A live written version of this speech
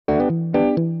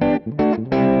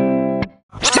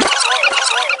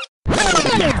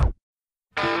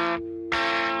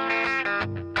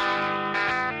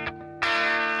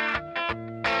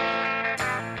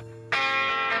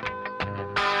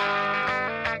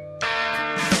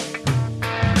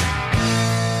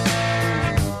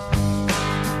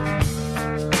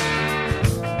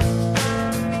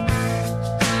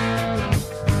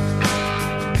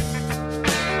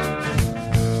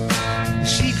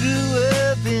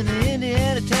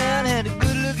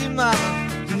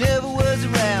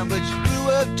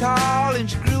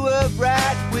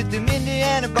right with them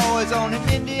Indiana boys on an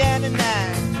Indiana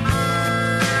night.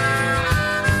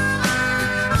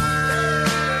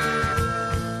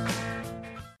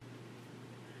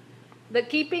 The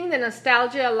Keeping the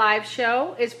Nostalgia Alive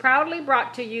show is proudly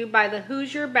brought to you by the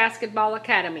Hoosier Basketball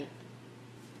Academy.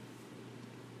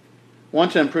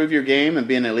 Want to improve your game and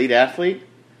be an elite athlete?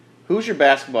 Hoosier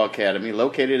Basketball Academy,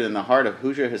 located in the heart of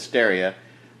Hoosier hysteria,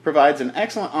 provides an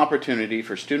excellent opportunity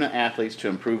for student athletes to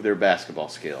improve their basketball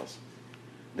skills.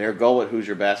 Their goal at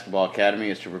Hoosier Basketball Academy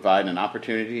is to provide an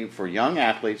opportunity for young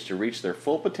athletes to reach their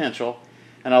full potential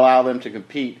and allow them to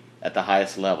compete at the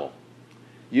highest level.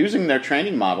 Using their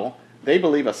training model, they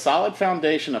believe a solid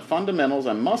foundation of fundamentals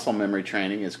and muscle memory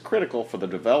training is critical for the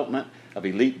development of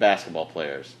elite basketball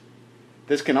players.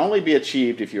 This can only be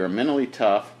achieved if you are mentally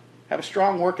tough, have a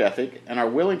strong work ethic, and are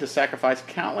willing to sacrifice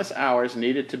countless hours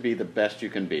needed to be the best you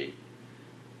can be.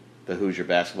 The Hoosier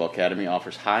Basketball Academy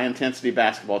offers high-intensity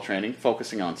basketball training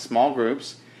focusing on small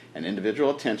groups and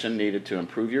individual attention needed to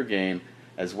improve your game,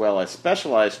 as well as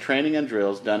specialized training and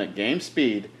drills done at game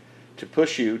speed to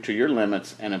push you to your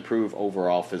limits and improve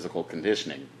overall physical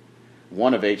conditioning.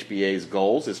 One of HBA's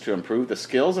goals is to improve the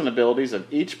skills and abilities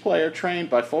of each player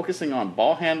trained by focusing on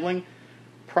ball handling,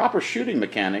 proper shooting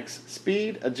mechanics,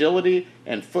 speed, agility,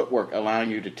 and footwork,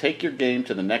 allowing you to take your game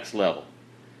to the next level.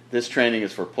 This training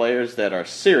is for players that are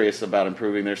serious about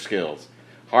improving their skills.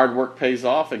 Hard work pays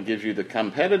off and gives you the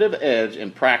competitive edge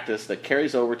in practice that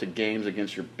carries over to games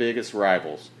against your biggest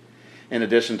rivals. In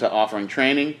addition to offering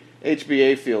training,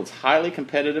 HBA fields highly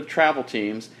competitive travel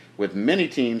teams with many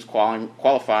teams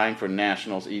qualifying for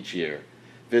nationals each year.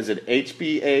 Visit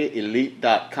hbaelite.com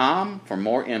for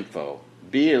more info.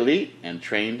 Be elite and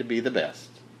train to be the best.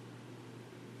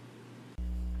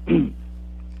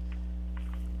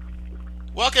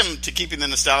 Welcome to Keeping the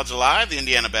Nostalgia Alive, the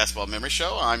Indiana Basketball Memory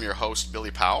Show. I'm your host,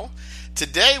 Billy Powell.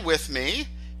 Today with me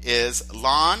is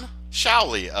Lon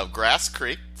Showley of Grass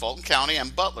Creek, Fulton County,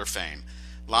 and Butler fame.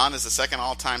 Lon is the second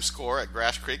all-time scorer at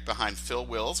Grass Creek behind Phil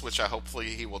Wills, which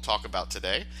hopefully he will talk about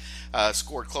today.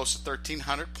 Scored close to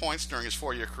 1,300 points during his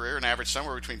 4-year career and averaged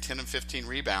somewhere between 10 and 15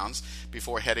 rebounds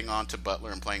before heading on to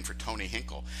Butler and playing for Tony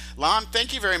Hinkle. Lon,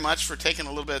 thank you very much for taking a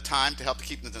little bit of time to help to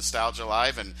keep the nostalgia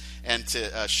alive and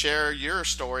to share your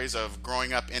stories of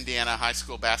growing up Indiana high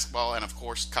school basketball and, of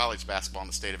course, college basketball in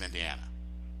the state of Indiana.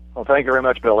 Well, thank you very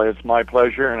much, Billy. It's my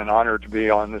pleasure and an honor to be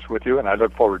on this with you, and I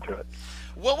look forward to it.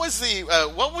 What was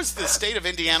the state of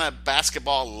Indiana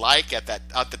basketball like at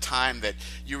the time that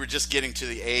you were just getting to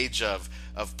the age of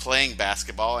playing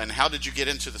basketball, and how did you get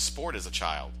into the sport as a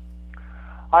child?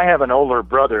 I have an older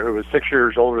brother who was 6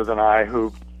 years older than I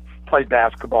who played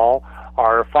basketball.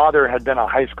 Our father had been a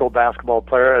high school basketball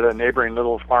player at a neighboring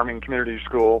little farming community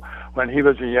school when he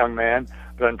was a young man,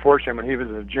 but unfortunately when he was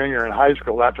a junior in high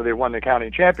school after they won the county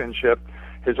championship,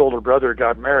 his older brother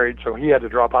got married, so he had to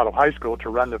drop out of high school to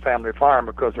run the family farm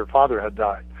because their father had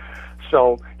died.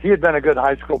 So he had been a good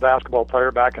high school basketball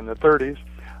player back in the 30s,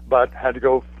 but had to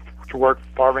go to work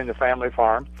farming the family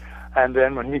farm. And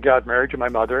then when he got married to my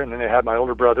mother, and then they had my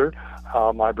older brother,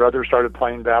 my brother started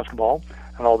playing basketball.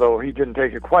 And although he didn't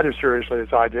take it quite as seriously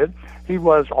as I did, he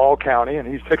was all county, and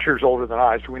he's 6 years older than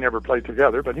I, so we never played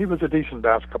together, but he was a decent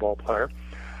basketball player.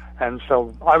 And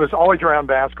so I was always around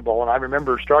basketball, and I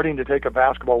remember starting to take a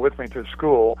basketball with me to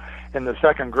school in the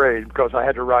second grade because I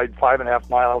had to ride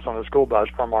 5.5 miles on a school bus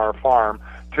from our farm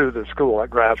to the school at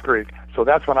Grass Creek. So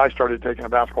that's when I started taking a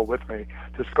basketball with me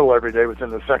to school every day, was in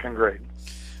the second grade.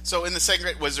 So in the second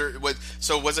grade, was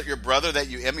it your brother that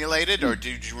you emulated, or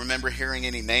did you remember hearing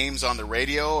any names on the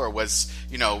radio, or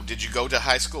did you go to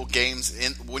high school games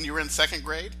when you were in second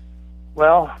grade?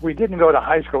 Well, we didn't go to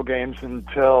high school games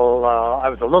until I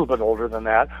was a little bit older than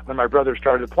that, when my brother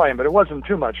started playing, but it wasn't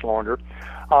too much longer.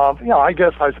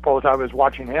 I suppose I was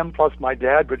watching him, plus my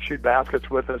dad would shoot baskets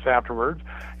with us afterwards,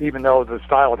 even though the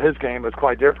style of his game was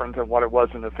quite different than what it was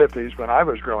in the 50s when I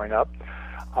was growing up,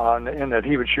 in that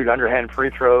he would shoot underhand free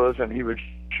throws and he would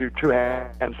shoot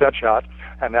two-hand set shots,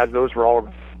 and those were all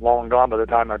long gone by the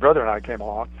time my brother and I came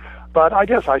along. But I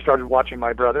guess I started watching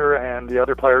my brother and the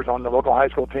other players on the local high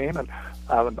school team, and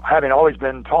having always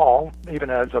been tall, even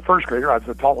as a first grader, I was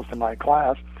the tallest in my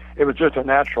class, it was just a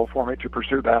natural for me to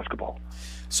pursue basketball.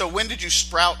 So when did you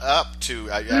sprout up to,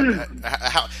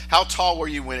 how tall were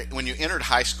you when you entered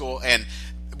high school, and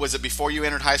was it before you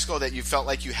entered high school that you felt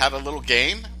like you had a little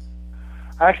game?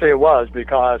 Actually, it was,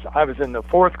 because I was in the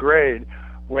fourth grade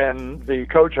when the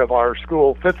coach of our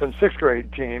school fifth and sixth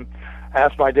grade team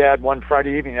asked my dad one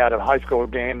Friday evening at a high school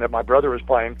game that my brother was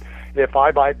playing if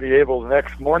I might be able the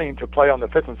next morning to play on the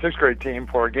fifth and sixth grade team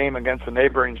for a game against a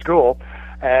neighboring school.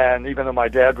 And even though my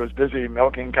dad was busy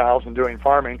milking cows and doing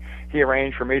farming, he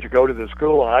arranged for me to go to the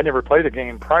school. And I never played a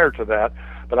game prior to that,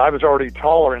 but I was already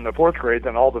taller in the fourth grade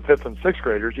than all the fifth and sixth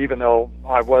graders, even though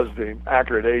I was the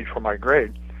accurate age for my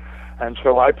grade. And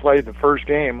so I played the first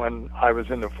game when I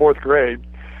was in the fourth grade,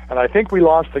 and I think we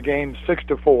lost the game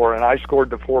 6-4, and I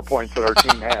scored the 4 points that our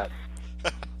team had.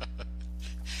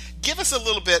 Give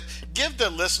the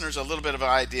listeners a little bit of an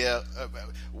idea of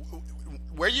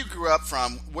where you grew up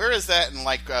from. Where is that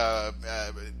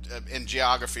in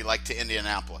geography, like to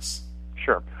Indianapolis?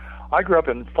 Sure. I grew up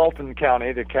in Fulton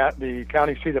County. The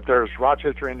county seat up there is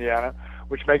Rochester, Indiana,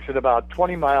 which makes it about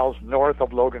 20 miles north of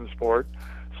Logansport.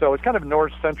 So it's kind of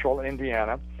north-central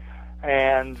Indiana.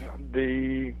 And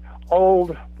the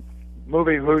old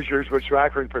movie Hoosiers, which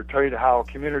actually portrayed how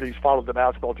communities followed the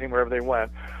basketball team wherever they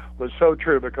went, was so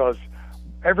true because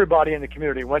everybody in the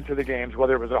community went to the games,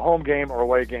 whether it was a home game or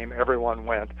away game, everyone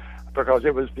went because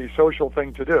it was the social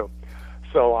thing to do.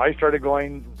 So I started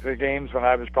going to the games when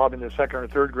I was probably in the second or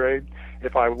third grade.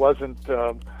 If I wasn't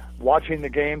watching the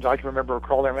games, I can remember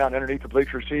crawling around underneath the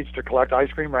bleacher seats to collect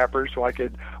ice cream wrappers so I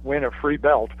could win a free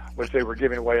belt, which they were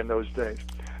giving away in those days.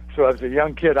 So as a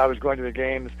young kid, I was going to the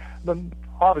games.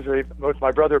 Obviously, with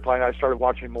my brother playing, I started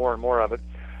watching more and more of it.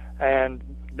 And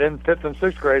then fifth and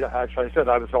sixth grade, as I said,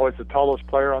 I was always the tallest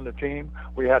player on the team.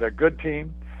 We had a good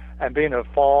team. And being a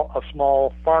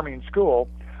small farming school,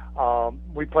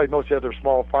 we played most of the other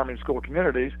small farming school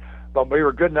communities, but we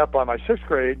were good enough by my sixth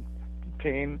grade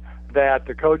team that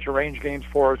the coach arranged games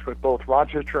for us with both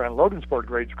Rochester and Logansport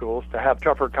grade schools to have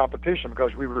tougher competition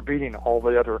because we were beating all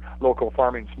the other local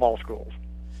farming small schools.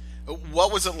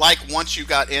 What was it like once you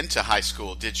got into high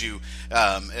school? Did you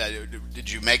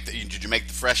make the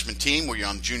freshman team? Were you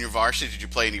on junior varsity? Did you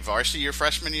play any varsity your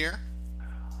freshman year?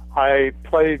 I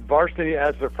played varsity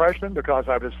as a freshman because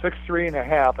I was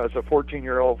 6'3.5" as a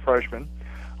 14-year-old freshman.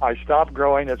 I stopped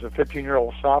growing as a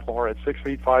 15-year-old sophomore at 6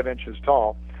 feet 5 inches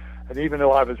tall. And even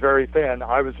though I was very thin,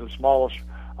 I was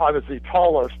the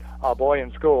tallest boy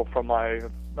in school from my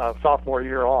sophomore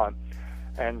year on.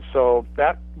 And so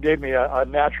that gave me a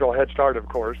natural head start, of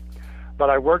course. But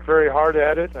I worked very hard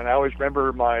at it, and I always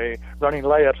remember my running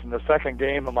layups in the second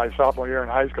game of my sophomore year in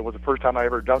high school was the first time I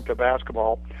ever dunked a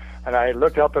basketball. And I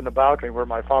looked up in the balcony where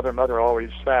my father and mother always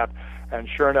sat, and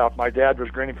sure enough, my dad was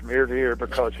grinning from ear to ear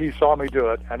because he saw me do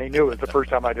it, and he knew it was the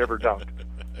first time I'd ever dunked.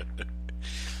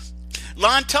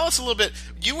 Lon, tell us a little bit.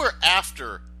 You were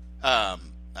after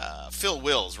Phil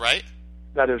Wills, right?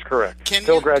 That is correct.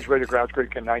 Phil graduated Grouse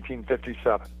Creek in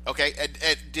 1957. Okay,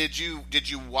 did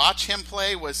you watch him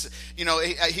play?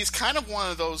 He's kind of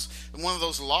one of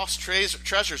those lost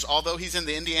treasures. Although he's in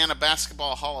the Indiana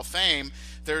Basketball Hall of Fame,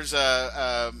 there's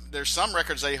some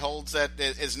records that he holds that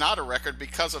is not a record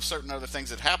because of certain other things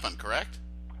that happened. Correct?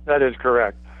 That is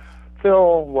correct.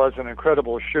 Phil was an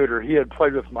incredible shooter. He had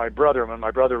played with my brother when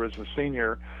my brother was a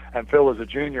senior and Phil was a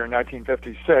junior in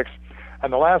 1956.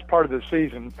 And the last part of the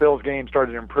season, Phil's game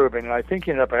started improving, and I think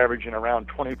he ended up averaging around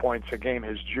 20 points a game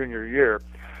his junior year.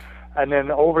 And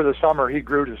then over the summer, he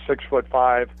grew to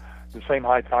 6'5", the same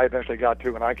height I eventually got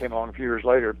to when I came along a few years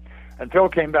later. And Phil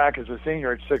came back as a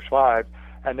senior at 6'5",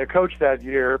 and the coach that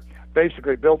year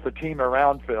basically built the team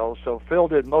around Phil. So Phil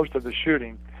did most of the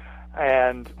shooting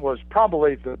and was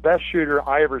probably the best shooter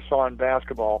I ever saw in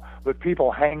basketball, with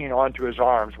people hanging onto his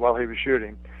arms while he was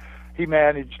shooting. He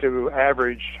managed to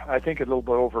average, I think, a little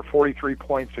bit over 43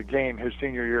 points a game his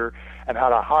senior year and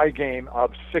had a high game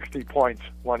of 60 points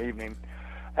one evening.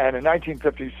 And in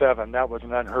 1957, that was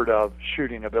an unheard of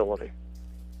shooting ability.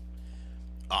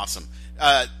 Awesome.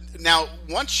 Now,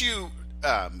 once you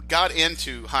got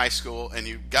into high school and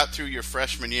you got through your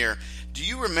freshman year, do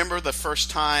you remember the first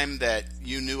time that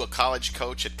you knew a college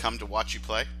coach had come to watch you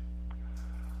play?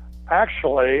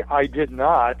 Actually, I did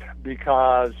not,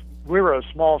 because we were a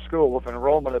small school with an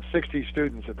enrollment of 60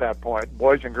 students at that point,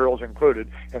 boys and girls included,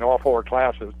 in all four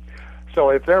classes. So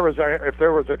if there was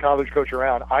a college coach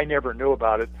around, I never knew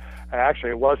about it. And actually,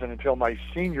 it wasn't until my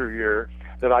senior year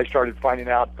that I started finding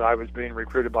out that I was being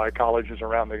recruited by colleges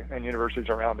and universities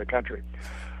around the country.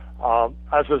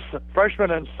 As a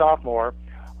freshman and sophomore,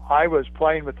 I was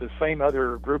playing with the same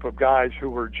other group of guys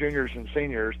who were juniors and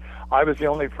seniors. I was the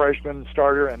only freshman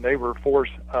starter, and they were four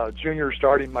juniors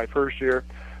starting my first year.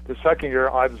 The second year,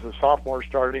 I was a sophomore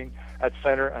starting at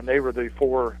center, and they were the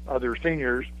four other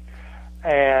seniors.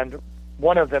 And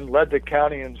one of them led the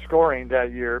county in scoring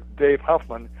that year, Dave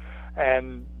Huffman.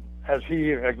 And as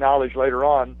he acknowledged later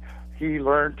on, he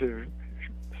learned to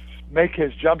make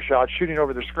his jump shot shooting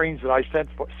over the screens that I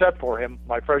set for him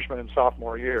my freshman and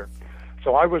sophomore year.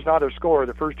 So I was not a scorer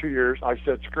the first 2 years. I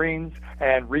set screens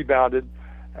and rebounded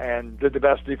and did the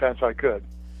best defense I could.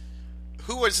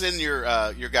 Who was in your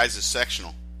guys'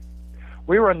 sectional?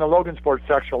 We were in the Logansport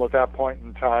sectional at that point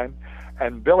in time,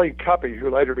 and Billy Cuppy, who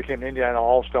later became an Indiana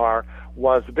All-Star,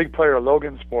 was the big player of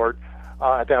Logansport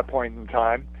at that point in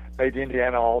time, made the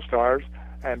Indiana All-Stars,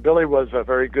 and Billy was a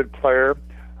very good player.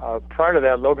 Prior to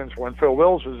that, when Phil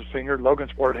Wills was a senior,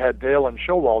 Logansport had Dale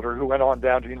Showalter, who went on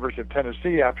down to the University of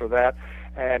Tennessee after that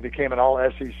and became an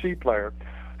All-SEC player.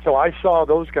 So I saw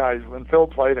those guys when Phil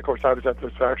played. Of course, I was at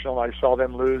the sectional. I saw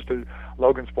them lose to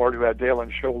Logansport, who had Dale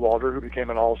Showalter, who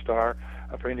became an All-Star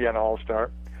for Indiana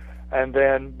All-Star. And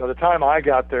then by the time I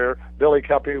got there, Billy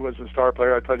Cuppy was the star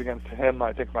player. I played against him,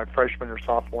 I think, my freshman or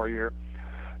sophomore year.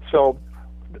 So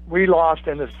we lost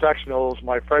in the sectionals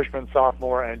my freshman,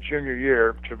 sophomore, and junior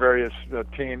year to various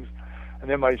teams. And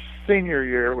then my senior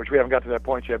year, which we haven't got to that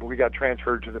point yet, but we got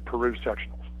transferred to the Peru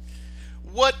sectionals.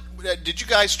 What did you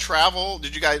guys travel?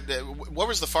 What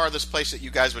was the farthest place that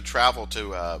you guys would travel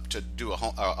to do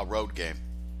a road game?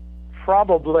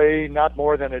 Probably not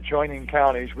more than adjoining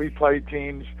counties. We played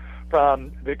teams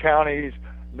from the counties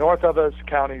north of us,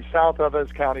 counties south of us,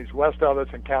 counties west of us,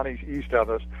 and counties east of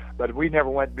us. But we never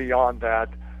went beyond that,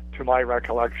 to my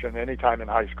recollection, any time in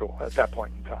high school at that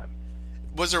point in time.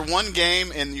 Was there one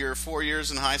game in your 4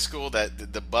 years in high school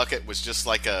that the bucket was just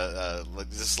like an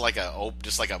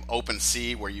open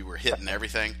sea where you were hitting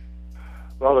everything?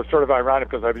 Well, it's sort of ironic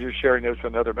because I was just sharing this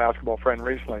with another basketball friend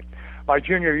recently. My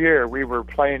junior year, we were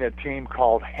playing a team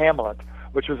called Hamlet,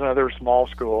 which was another small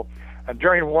school. And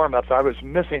during warm-ups, I was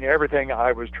missing everything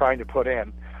I was trying to put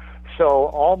in. So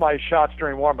all my shots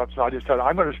during warm-ups, I just said,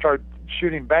 I'm going to start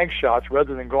shooting bank shots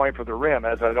rather than going for the rim,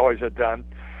 as I'd always had done.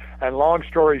 And long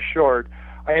story short,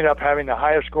 I ended up having the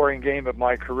highest scoring game of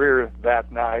my career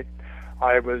that night.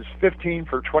 I was 15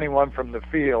 for 21 from the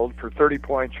field for 30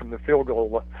 points from the field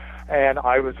goal, and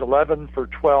I was 11 for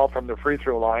 12 from the free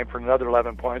throw line for another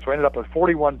 11 points. So I ended up with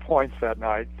 41 points that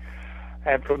night.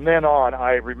 And from then on,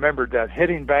 I remembered that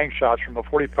hitting bank shots from a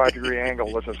 45-degree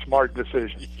angle was a smart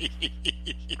decision.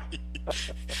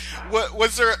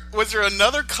 Was there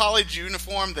another college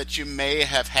uniform that you may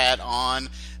have had on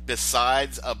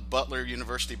besides a Butler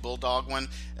University Bulldog one?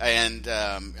 And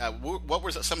what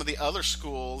were some of the other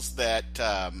schools that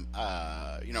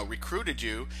recruited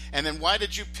you? And then why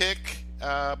did you pick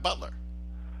Butler?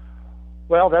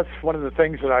 Well, that's one of the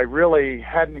things that I really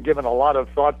hadn't given a lot of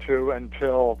thought to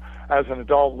until, as an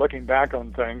adult, looking back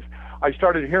on things. I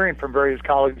started hearing from various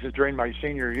colleges during my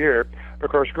senior year. Of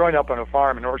course, growing up on a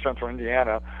farm in north central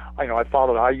Indiana, I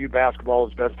followed IU basketball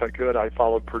as best I could. I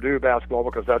followed Purdue basketball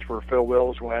because that's where Phil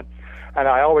Wills went. And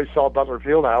I always saw Butler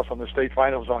Fieldhouse on the state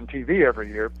finals on TV every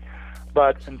year.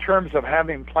 But in terms of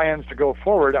having plans to go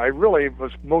forward, I really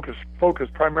was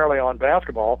focused primarily on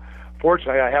basketball.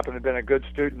 Fortunately, I happened to have been a good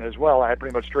student as well. I had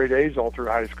pretty much straight A's all through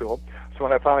high school. So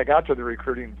when I finally got to the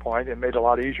recruiting point, it made it a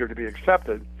lot easier to be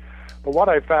accepted. But what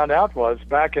I found out was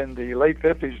back in the late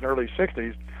 50s and early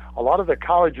 60s, a lot of the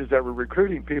colleges that were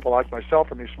recruiting people like myself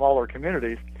from these smaller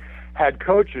communities had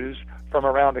coaches from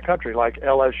around the country, like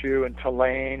LSU and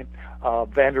Tulane,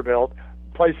 Vanderbilt,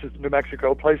 places, New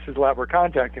Mexico, places that were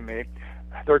contacting me.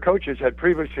 Their coaches had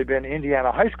previously been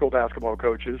Indiana high school basketball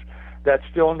coaches that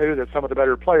still knew that some of the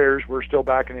better players were still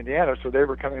back in Indiana, so they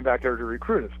were coming back there to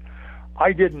recruit us.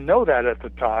 I didn't know that at the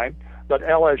time, but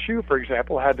LSU, for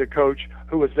example, had the coach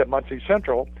who was at Muncie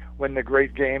Central when the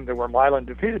great game where Milan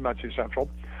defeated Muncie Central.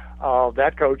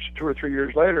 That coach, 2 or 3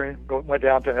 years later, went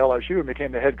down to LSU and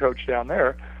became the head coach down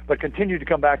there, but continued to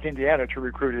come back to Indiana to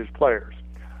recruit his players.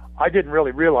 I didn't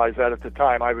really realize that at the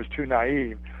time. I was too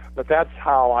naive, but that's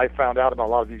how I found out about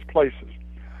a lot of these places.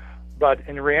 But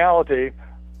in reality,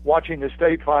 watching the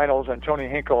state finals and Tony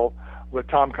Hinkle with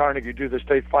Tom Carnegie do the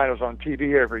state finals on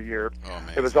TV every year,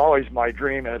 it was always my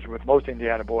dream, as with most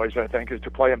Indiana boys, I think, is to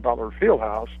play in Butler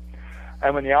Fieldhouse.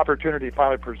 And when the opportunity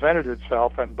finally presented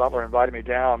itself and Butler invited me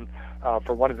down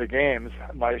for one of the games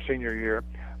my senior year,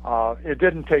 it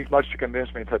didn't take much to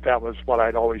convince me that that was what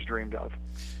I'd always dreamed of.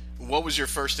 What was your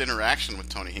first interaction with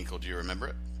Tony Hinkle? Do you remember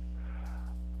it?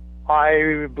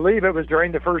 I believe it was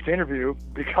during the first interview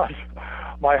because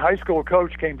my high school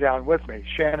coach came down with me.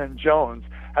 Shannon Jones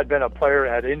had been a player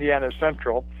at Indiana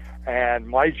Central, and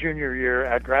my junior year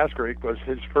at Grass Creek was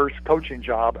his first coaching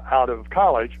job out of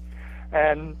college.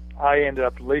 And I ended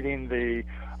up leading the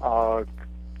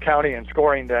county in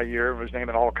scoring that year. Was named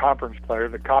an all-conference player.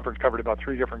 The conference covered about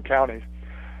 3 different counties,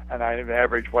 and I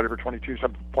averaged 22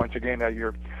 points a game that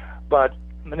year. But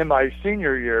in my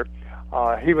senior year,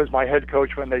 he was my head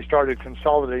coach when they started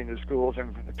consolidating the schools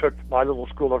and took my little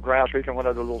school of Grass Creek and one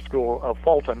other little school of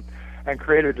Fulton and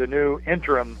created a new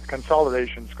interim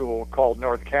consolidation school called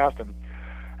North Caston.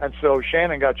 And so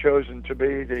Shannon got chosen to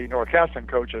be the North Caston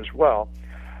coach as well.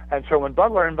 And so when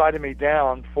Butler invited me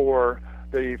down for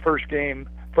the first game,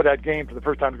 for that game for the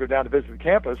first time to go down to visit the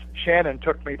campus, Shannon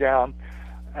took me down,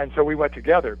 and so we went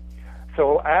together.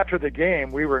 So after the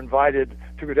game, we were invited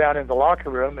to go down in the locker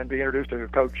room and be introduced to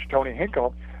Coach Tony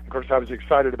Hinkle. Of course, I was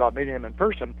excited about meeting him in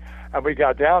person. And we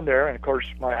got down there, and of course,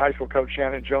 my high school coach,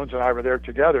 Shannon Jones, and I were there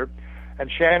together. And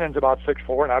Shannon's about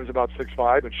 6'4", and I was about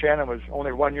 6'5", but Shannon was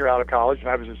only 1 year out of college, and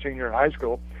I was a senior in high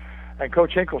school. And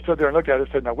Coach Hinkle stood there and looked at us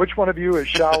and said, "Now, which one of you is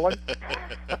Shaolin?"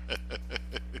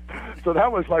 So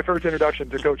that was my first introduction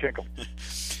to Coach Hinkle.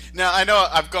 Now, I know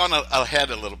I've gone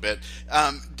ahead a little bit.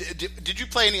 Did you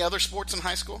play any other sports in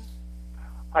high school?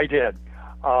 I did,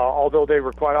 although they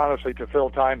were quite honestly to fill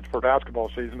time for basketball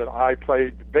season. But I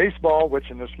played baseball,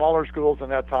 which in the smaller schools in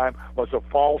that time was a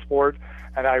fall sport,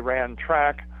 and I ran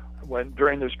track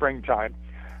during the springtime.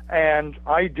 And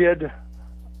I did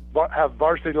have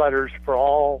varsity letters for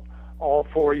all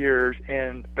 4 years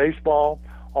in baseball,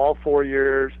 all 4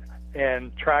 years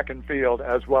in track and field,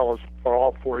 as well as for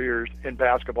all 4 years in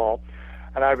basketball.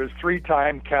 And I was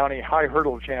 3-time county high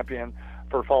hurdle champion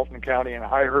for Fulton County in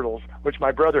high hurdles, which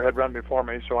my brother had run before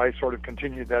me, so I sort of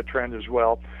continued that trend as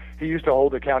well. He used to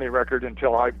hold the county record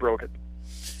until I broke it.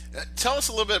 Tell us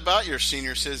a little bit about your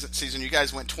senior season. You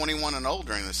guys went 21-0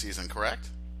 during the season, correct?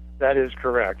 That is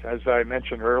correct. As I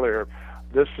mentioned earlier,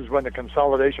 this is when the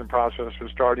consolidation process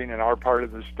was starting in our part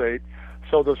of the state.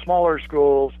 So the smaller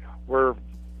schools were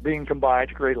being combined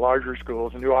to create larger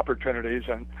schools and new opportunities.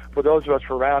 And for those of us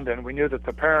from Roundin, we knew that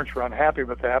the parents were unhappy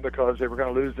with that because they were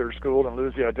going to lose their school and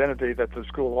lose the identity that the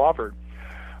school offered.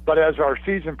 But as our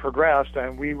season progressed,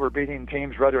 and we were beating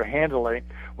teams rather handily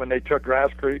when they took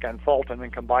Grass Creek and Fulton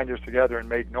and combined us together and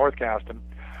made North Caston,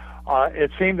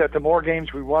 it seemed that the more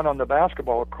games we won on the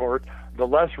basketball court, the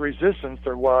less resistance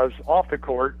there was off the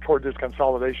court toward this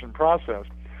consolidation process.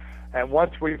 And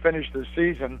once we finished the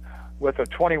season with a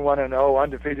 21-0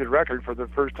 undefeated record for the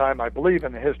first time, I believe,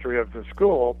 in the history of the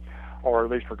school, or at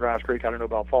least for Grass Creek, I don't know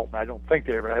about Fulton. I don't think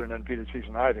they ever had an undefeated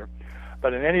season either.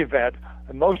 But in any event,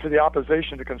 most of the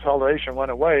opposition to consolidation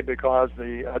went away because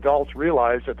the adults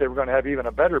realized that they were going to have even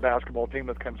a better basketball team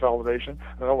with consolidation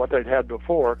than what they'd had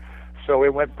before. So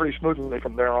it went pretty smoothly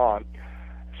from there on.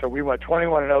 So we went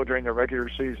 21-0 during the regular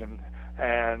season,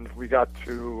 and we got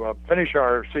to finish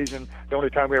our season the only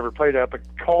time we ever played up at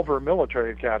Culver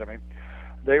Military Academy.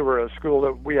 They were a school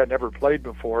that we had never played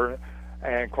before,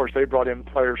 and of course they brought in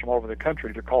players from all over the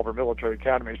country to Culver Military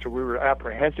Academy, so we were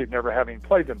apprehensive never having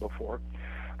played them before.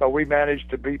 But we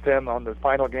managed to beat them on the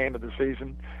final game of the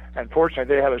season, and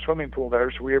fortunately they had a swimming pool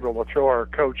there, so we were able to throw our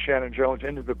coach Shannon Jones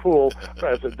into the pool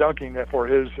as a dunking for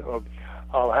his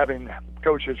having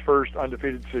coached his first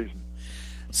undefeated season.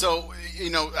 So,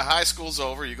 high school's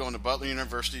over. You're going to Butler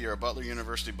University. You're a Butler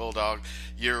University Bulldog.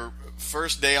 Your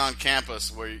first day on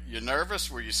campus, were you nervous?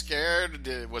 Were you scared?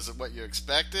 Was it what you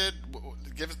expected?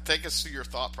 Take us through your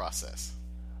thought process.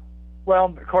 Well,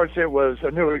 of course, it was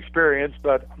a new experience,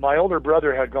 but my older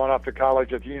brother had gone off to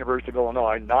college at the University of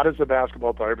Illinois, not as a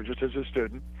basketball player, but just as a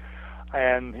student.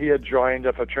 And he had joined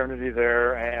a fraternity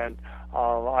there, and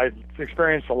I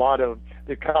experienced a lot of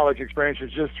the college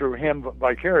experiences just through him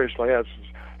vicariously, as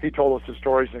he told us his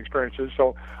stories and experiences.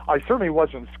 So I certainly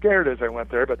wasn't scared as I went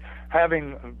there, but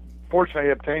having fortunately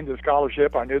obtained the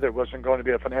scholarship, I knew there wasn't going to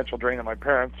be a financial drain on my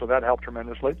parents, so that helped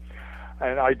tremendously.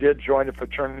 And I did join a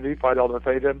fraternity, Phi Delta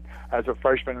Theta, as a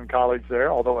freshman in college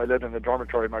there, although I lived in the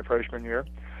dormitory my freshman year.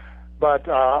 But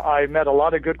I met a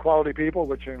lot of good quality people,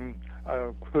 which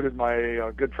included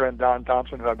my good friend Don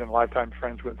Thompson, who I've been lifetime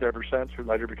friends with ever since, who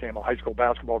later became a high school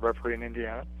basketball referee in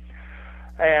Indiana.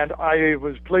 And I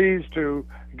was pleased to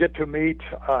get to meet,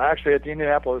 actually at the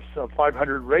Indianapolis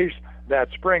 500 race that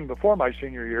spring before my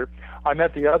senior year, I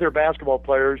met the other basketball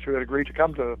players who had agreed to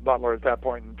come to Butler at that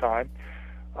point in time.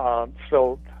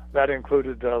 So that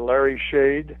included Larry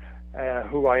Shade,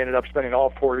 who I ended up spending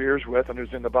all 4 years with, and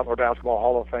who's in the Butler Basketball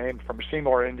Hall of Fame from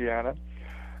Seymour, Indiana.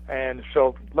 And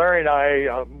so Larry and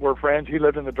I were friends. He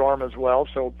lived in the dorm as well,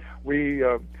 so we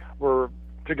were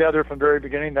together from the very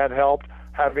beginning. That helped.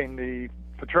 Having the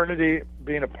fraternity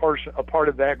being a part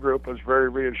of that group was very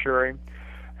reassuring.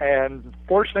 And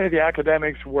fortunately, the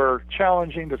academics were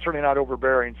challenging, but certainly not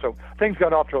overbearing. So things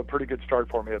got off to a pretty good start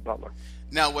for me at Butler.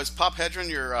 Now, was Pop Hedren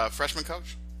your freshman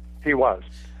coach? He was.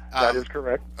 That is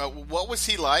correct. What was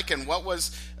he like, and what were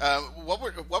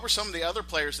some of the other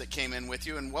players that came in with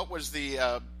you, and what was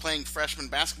the playing freshman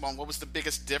basketball, and what was the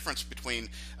biggest difference between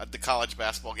the college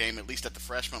basketball game, at least at the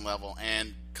freshman level,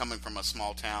 and coming from a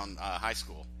small town high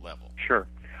school level? Sure.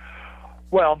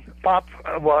 Well, Pop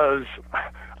was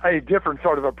a different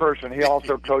sort of a person. He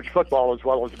also coached football as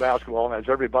well as basketball, and as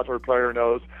every Butler player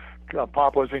knows,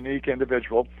 Pop was a unique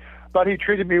individual. But he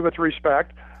treated me with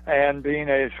respect, and being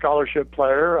a scholarship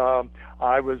player,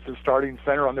 I was the starting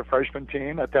center on the freshman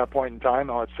team at that point in time.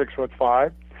 I was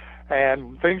 6'5",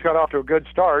 and things got off to a good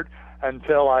start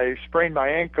until I sprained my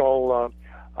ankle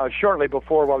shortly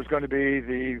before what was going to be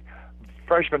the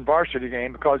freshman varsity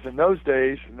game, because in those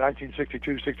days,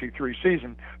 1962-63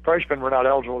 season, freshmen were not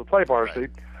eligible to play varsity. Right.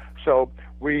 So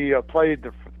we played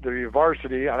the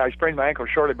varsity, and I sprained my ankle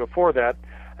shortly before that,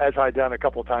 as I'd done a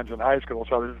couple of times in high school.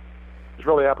 So I was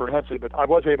really apprehensive, but I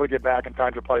was able to get back in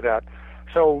time to play that.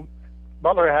 So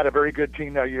Butler had a very good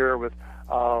team that year with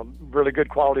really good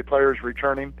quality players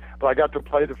returning, but I got to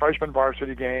play the freshman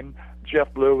varsity game.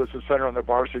 Jeff Blue was the center on the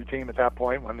varsity team at that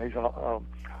point when he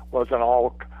was an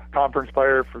all-conference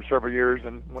player for several years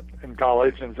in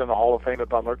college and is in the Hall of Fame at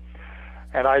Butler.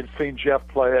 And I'd seen Jeff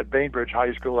play at Bainbridge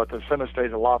High School at the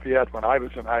Semi-State of Lafayette when I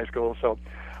was in high school, so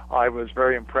I was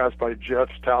very impressed by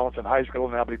Jeff's talents in high school,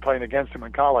 and I'll be playing against him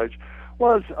in college.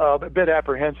 Was a bit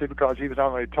apprehensive because he was not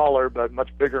only taller but much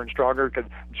bigger and stronger, could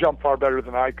jump far better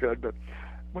than I could, but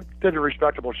did a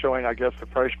respectable showing, I guess,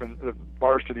 the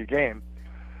varsity game.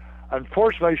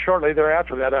 Unfortunately, shortly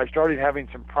thereafter that, I started having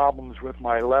some problems with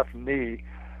my left knee,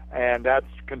 and that's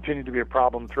continued to be a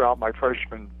problem throughout my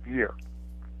freshman year.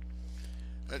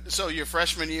 So your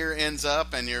freshman year ends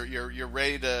up, and you're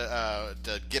ready to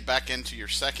get back into your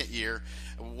second year.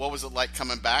 What was it like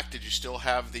coming back? Did you still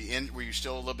have were you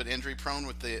still a little bit injury prone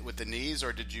with the knees,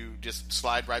 or did you just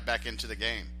slide right back into the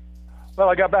game? Well,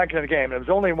 I got back into the game. It was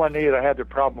only one knee that I had the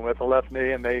problem with, the left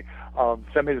knee, and they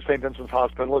sent me to St. Vincent's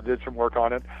Hospital, did some work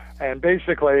on it. And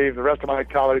basically, the rest of my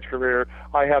college career,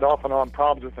 I had off and on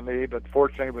problems with the knee, but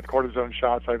fortunately, with cortisone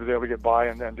shots, I was able to get by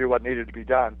and do what needed to be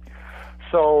done.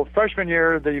 So freshman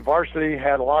year, the varsity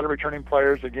had a lot of returning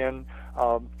players. Again,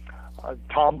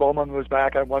 Tom Bowman was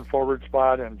back at one forward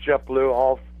spot, and Jeff Blue,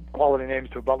 all quality names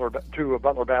to Butler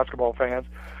basketball fans.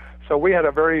 So we had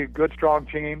a very good, strong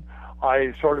team.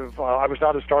 I was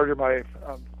not a starter my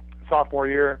sophomore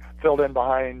year, filled in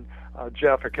behind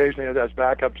Jeff occasionally as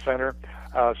backup center,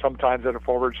 sometimes at a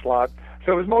forward slot.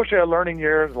 So it was mostly a learning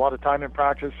year, a lot of time in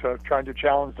practice, trying to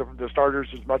challenge the starters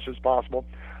as much as possible.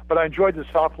 But I enjoyed the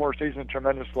sophomore season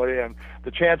tremendously, and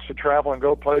the chance to travel and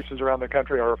go places around the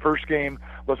country. Our first game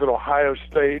was at Ohio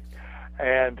State,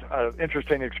 and an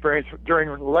interesting experience during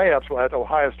layups at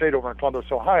Ohio State over in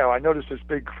Columbus, Ohio. I noticed this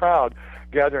big crowd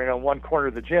gathering on one corner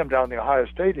of the gym down in the Ohio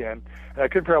State end, and I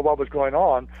couldn't figure out what was going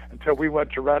on until we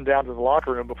went to run down to the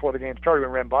locker room before the game started.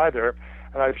 We ran by there,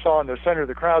 and I saw in the center of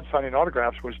the crowd signing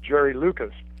autographs was Jerry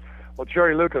Lucas. Well,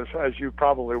 Jerry Lucas, as you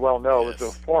probably well know, Yes.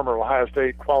 was a former Ohio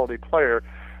State quality player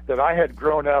that I had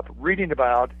grown up reading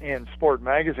about in Sport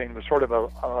Magazine. Was sort of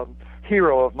a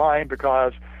hero of mine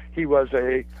because he was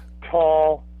a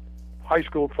tall high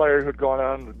school player who had gone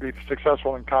on to be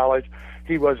successful in college.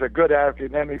 He was a good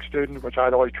academic student, which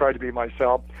I'd always tried to be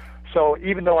myself. So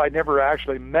even though I never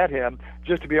actually met him,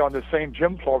 just to be on the same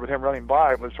gym floor with him running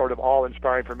by was sort of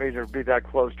all-inspiring for me to be that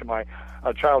close to my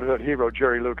childhood hero,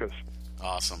 Jerry Lucas.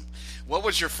 Awesome. What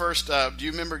was your first? Do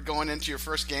you remember going into your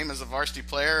first game as a varsity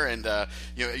player, and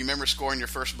you remember scoring your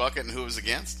first bucket and who it was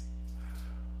against?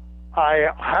 I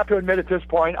have to admit at this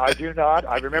point, I do not.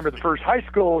 I remember the first high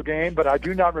school game, but I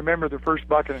do not remember the first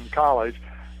bucket in college.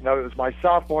 No, it was my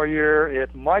sophomore year.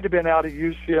 It might have been out at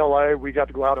UCLA. We got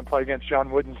to go out and play against John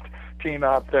Wooden's team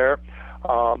out there.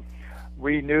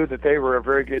 We knew that they were a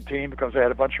very good team because they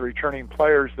had a bunch of returning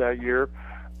players that year.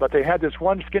 But they had this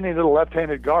one skinny little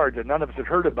left-handed guard that none of us had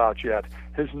heard about yet.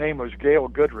 His name was Gail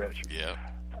Goodrich. Yeah.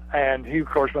 And he, of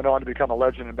course, went on to become a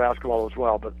legend in basketball as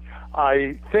well. But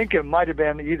I think it might have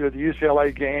been either the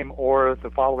UCLA game or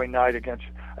the following night against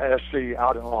SC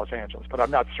out in Los Angeles, but I'm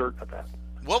not certain of that.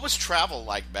 What was travel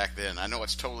like back then? I know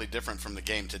it's totally different from the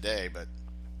game today, but...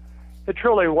 It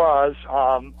truly was.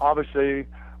 Obviously,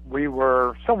 we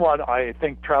were somewhat, I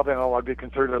think, traveling on what would be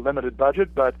considered a limited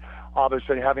budget, but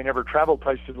obviously, having never traveled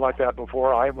places like that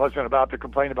before, I wasn't about to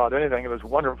complain about anything. It was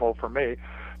wonderful for me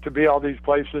to be all these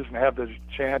places and have the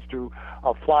chance to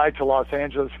fly to Los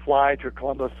Angeles, fly to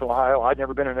Columbus, Ohio. I'd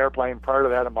never been in an airplane prior to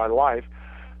that in my life.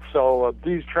 So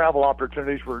these travel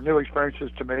opportunities were new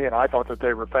experiences to me, and I thought that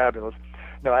they were fabulous.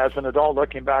 Now, as an adult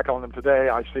looking back on them today,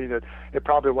 I see that it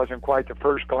probably wasn't quite the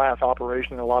first-class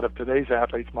operation a lot of today's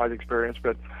athletes might experience,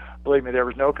 but believe me, there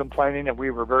was no complaining, and we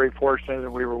were very fortunate,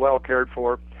 and we were well cared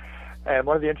for. And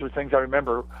one of the interesting things I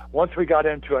remember, once we got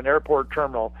into an airport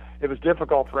terminal, it was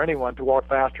difficult for anyone to walk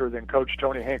faster than Coach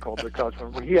Tony Hinkle because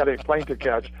when he had a plane to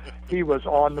catch, he was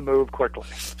on the move quickly.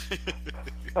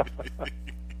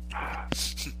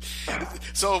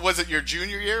 So was it your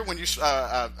junior year when you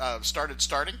started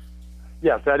starting?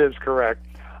 Yes, that is correct.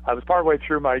 I was partway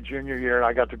through my junior year, and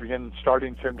I got to begin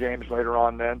starting some games later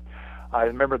on then. I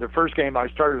remember the first game I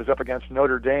started was up against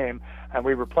Notre Dame, and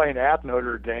we were playing at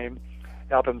Notre Dame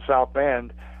up in South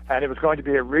Bend, and it was going to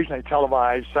be a regionally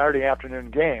televised Saturday afternoon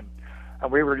game.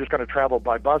 And we were just going to travel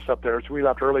by bus up there, so we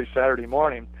left early Saturday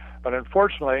morning. But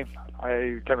unfortunately,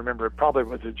 I can't remember, it probably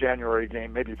was a January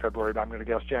game, maybe February, but I'm going to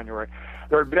guess January.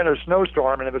 There had been a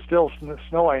snowstorm, and it was still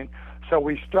snowing, so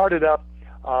we started up,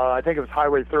 I think it was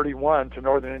Highway 31 to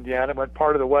northern Indiana, went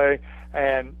part of the way,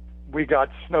 and we got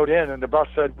snowed in, and the bus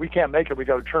said, we can't make it, we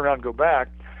got to turn around and go back.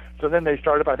 So then they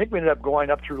started up, I think we ended up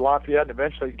going up through Lafayette and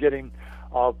eventually getting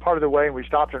part of the way, and we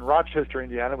stopped in Rochester,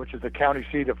 Indiana, which is the county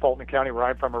seat of Fulton County where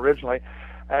I'm from originally,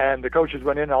 and the coaches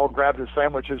went in and all grabbed the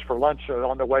sandwiches for lunch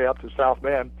on the way up to South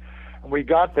Bend. And we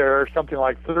got there something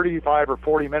like 35 or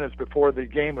 40 minutes before the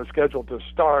game was scheduled to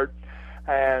start,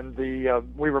 and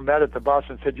we were met at the bus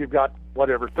and said, you've got,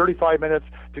 35 minutes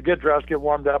to get dressed, get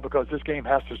warmed up, because this game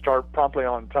has to start promptly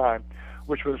on time,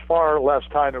 which was far less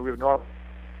time than we would normally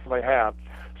have.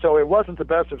 So it wasn't the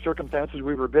best of circumstances.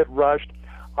 We were a bit rushed.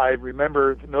 I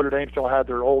remember Notre Dame still had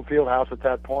their old field house at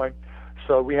that point,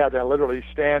 so we had to literally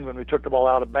stand when we took the ball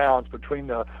out of bounds between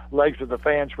the legs of the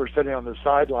fans who were sitting on the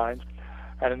sidelines.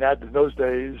 And in those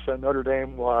days, Notre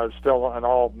Dame was still an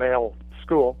all-male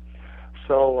school.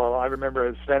 So I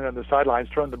remember standing on the sidelines,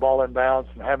 throwing the ball in bounds,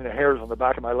 and having the hairs on the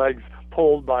back of my legs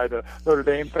pulled by the Notre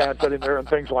Dame fans sitting there and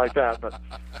things like that. But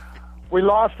we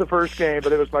lost the first game,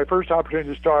 but it was my first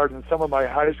opportunity to start, and some of my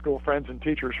high school friends and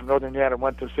teachers from Northern Indiana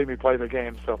went to see me play the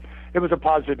game. So it was a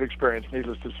positive experience,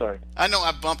 needless to say. I know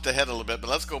I bumped ahead a little bit, but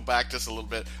let's go back just a little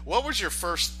bit. What was your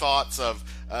first thoughts of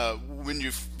when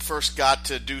you first got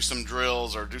to do some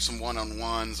drills or do some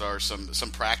one-on-ones or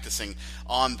some practicing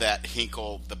on that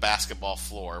Hinkle, the basketball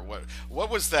floor? What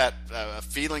was that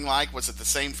feeling like? Was it the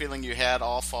same feeling you had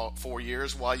all 4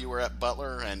 years while you were at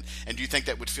Butler? And do you think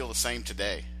that would feel the same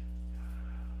today?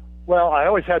 Well, I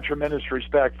always had tremendous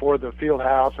respect for the field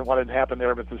house and what had happened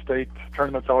there with the state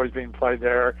tournaments always being played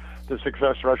there, the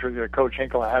success rusher that Coach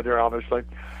Hinkle had there, obviously.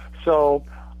 So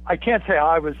I can't say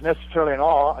I was necessarily in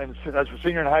awe. And as a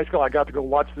senior in high school, I got to go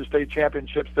watch the state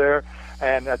championships there.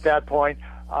 And at that point,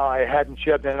 I hadn't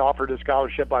yet been offered a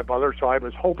scholarship by Butler, so I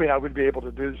was hoping I would be able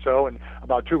to do so. And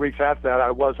about 2 weeks after that, I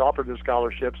was offered a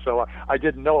scholarship, so I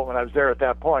didn't know it when I was there at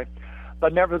that point.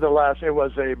 But nevertheless, it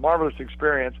was a marvelous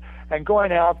experience. And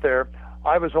going out there,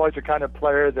 I was always the kind of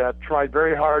player that tried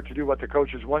very hard to do what the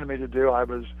coaches wanted me to do. I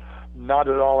was not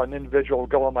at all an individual,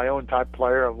 go on my own type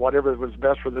player. Whatever was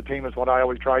best for the team is what I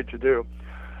always tried to do.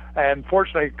 And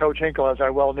fortunately, Coach Hinkle, as I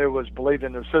well knew, was believed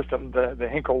in the system, the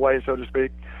Hinkle way, so to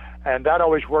speak. And that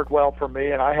always worked well for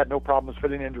me, and I had no problems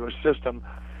fitting into a system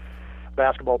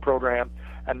basketball program.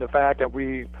 And the fact that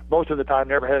we, most of the time,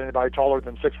 never had anybody taller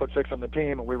than 6'6" on the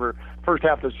team, and we were, first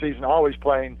half of the season, always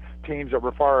playing teams that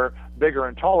were far bigger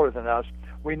and taller than us,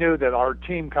 we knew that our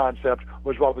team concept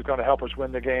was what was going to help us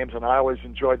win the games, and I always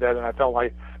enjoyed that, and I felt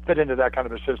I fit into that kind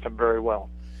of a system very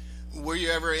well. Were you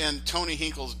ever in Tony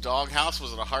Hinkle's doghouse?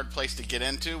 Was it a hard place to get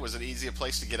into? Was it easy a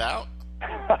place to get out?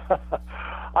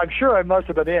 I'm sure I must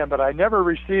have been in, but I never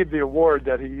received the award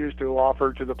that he used to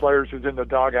offer to the players who's in the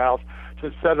doghouse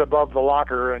to set above the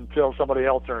locker until somebody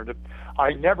else earned it.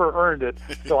 I never earned it,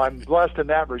 so I'm blessed in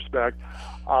that respect.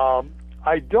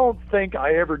 I don't think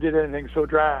I ever did anything so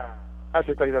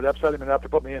drastically that upset him enough to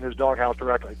put me in his doghouse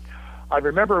directly. I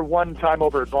remember one time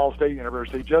over at Ball State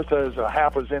University, just as a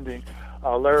half was ending,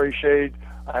 Larry Shade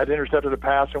had intercepted a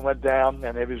pass and went down,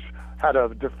 and had a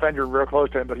defender real close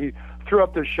to him, but he threw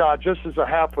up this shot just as the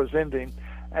half was ending,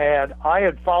 and I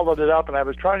had followed it up, and I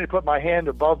was trying to put my hand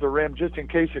above the rim just in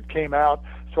case it came out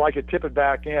so I could tip it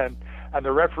back in, and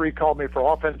the referee called me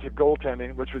for offensive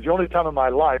goaltending, which was the only time in my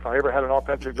life I ever had an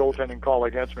offensive goaltending call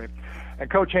against me. And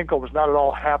Coach Hinkle was not at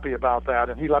all happy about that,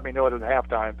 and he let me know it at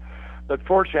halftime. But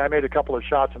fortunately, I made a couple of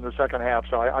shots in the second half,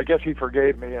 so I guess he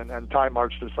forgave me, and time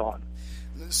marched us on.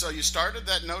 So you started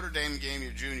that Notre Dame game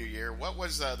your junior year. What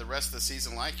was the rest of the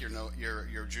season like your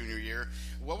junior year?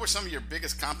 What were some of your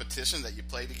biggest competition that you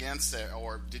played against,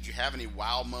 or did you have any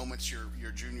wow moments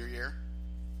your junior year?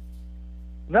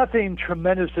 Nothing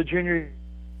tremendous the junior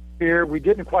year. We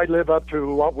didn't quite live up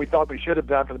to what we thought we should have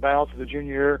done for the balance of the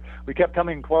junior year. We kept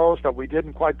coming close, but we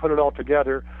didn't quite put it all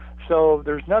together. So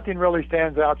there's nothing really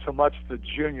stands out so much the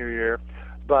junior year.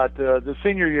 But the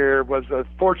senior year was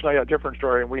fortunately a different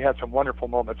story, and we had some wonderful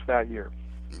moments that year.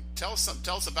 Tell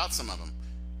us about some of them.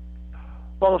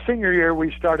 Well, the senior year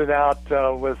we started out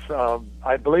with,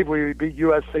 I believe we beat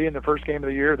USC in the first game of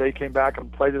the year. They came back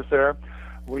and played us there.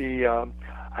 We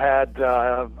had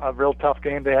a real tough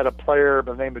game. They had a player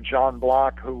by the name of John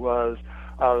Block, who was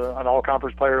an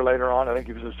all-conference player later on. I think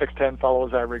he was a 6'10" fellow,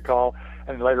 as I recall,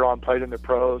 and later on played in the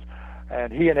pros.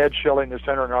 And he and Ed Schilling, the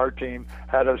center on our team,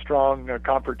 had a strong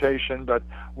confrontation, but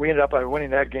we ended up winning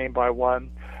that game by 1.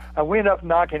 And we ended up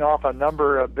knocking off a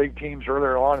number of big teams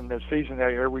earlier on in the season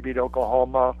that year. We beat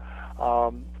Oklahoma.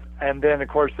 And then, of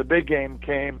course, the big game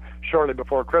came shortly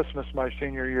before Christmas my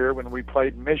senior year when we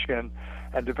played Michigan.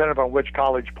 And depending on which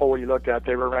college poll you looked at,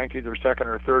 they were ranked either second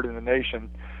or third in the nation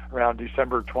around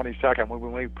December 22nd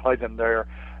when we played them there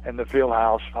in the field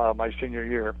house my senior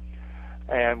year.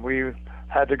 And we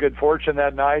had the good fortune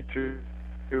that night to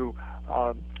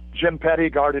Jim Petty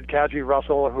guarded Kaji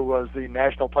Russell, who was the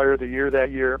National Player of the Year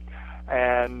that year,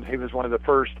 and he was one of the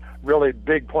first really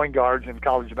big point guards in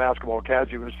college basketball.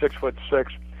 Kaji was 6'6"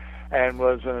 and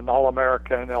was an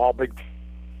All-American, All-Big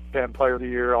Ten Player of the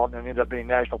Year, and ended up being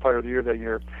National Player of the Year that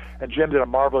year. And Jim did a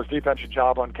marvelous defensive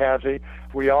job on Kaji.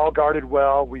 We all guarded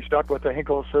well. We stuck with the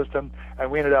Hinkle system,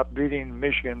 and we ended up beating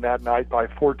Michigan that night by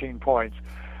 14 points.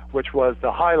 Which was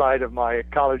the highlight of my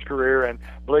college career, and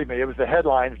believe me, it was the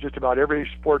headline of just about every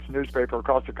sports newspaper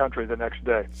across the country the next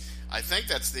day. I think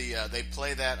that's they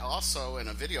play that also in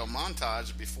a video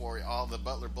montage before all the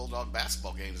Butler Bulldog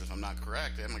basketball games, if I'm not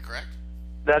correct. Am I correct?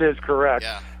 That is correct.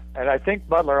 Yeah. And I think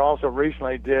Butler also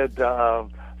recently did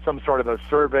some sort of a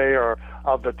survey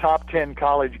of the top 10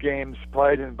 college games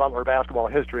played in Butler basketball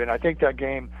history, and I think that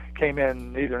game came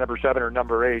in either number 7 or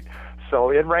number 8. So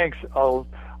it ranks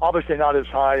obviously not as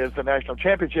high as the national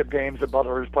championship games that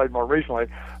Butler has played more recently,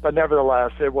 but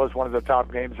nevertheless, it was one of the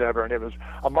top games ever, and it was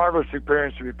a marvelous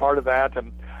experience to be part of that.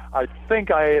 And I think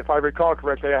if I recall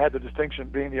correctly, I had the distinction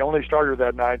of being the only starter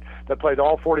that night that played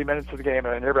all 40 minutes of the game, and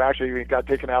I never actually got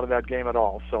taken out of that game at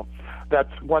all. So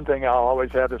that's one thing I'll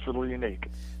always have that's a little unique.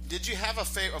 Did you have a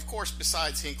favorite? Of course,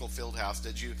 besides Hinkle Fieldhouse,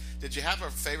 did you have a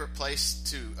favorite place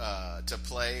to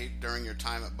play during your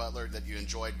time at Butler that you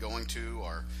enjoyed going to,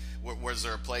 or was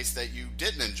there a place that you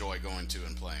didn't enjoy going to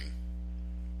and playing?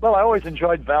 Well, I always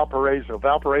enjoyed Valparaiso.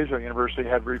 Valparaiso University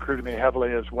had recruited me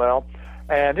heavily as well,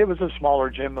 and it was a smaller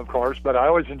gym, of course, but I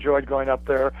always enjoyed going up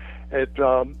there.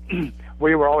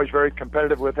 We were always very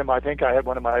competitive with them. I think I had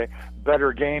one of my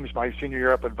better games my senior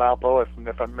year up at Valpo,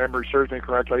 if my memory serves me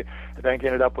correctly. I think I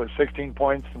ended up with 16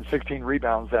 points and 16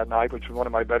 rebounds that night, which was one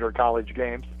of my better college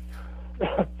games.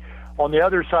 On the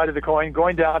other side of the coin,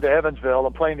 going down to Evansville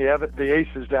and playing the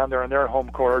Aces down there on their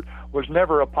home court was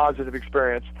never a positive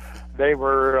experience. They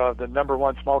were the number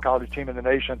 1 small college team in the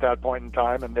nation at that point in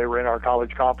time, and they were in our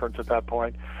college conference at that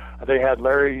point. They had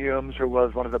Larry Humes, who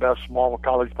was one of the best small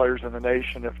college players in the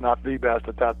nation, if not the best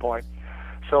at that point.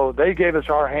 So they gave us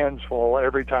our hands full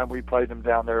every time we played them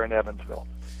down there in Evansville.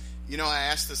 You know, I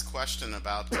asked this question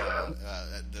about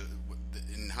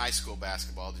in high school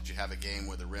basketball, did you have a game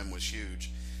where the rim was huge?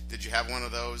 Did you have one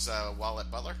of those while at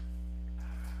Butler?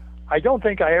 I don't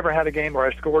think I ever had a game where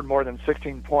I scored more than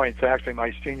 16 points, actually,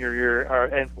 my senior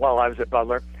year, while I was at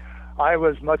Butler. I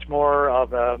was much more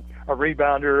of a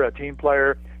rebounder, a team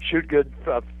player, shoot good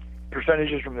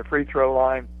percentages from the free throw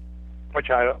line, which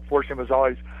I, fortunately, was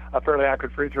always a fairly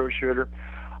accurate free throw shooter.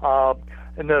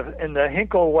 In the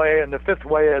Hinkle way, and the fifth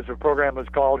way, as the program was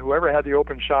called, whoever had the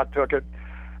open shot took it,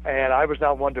 and I was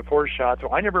not one to force shots,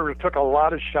 so I never took a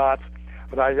lot of shots,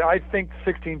 but I think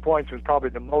 16 points was probably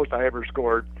the most I ever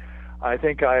scored. I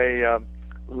think I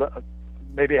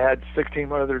maybe had 16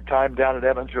 one other time down at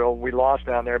Evansville. We lost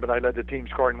down there, but I led the team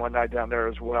scoring one night down there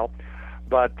as well.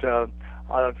 But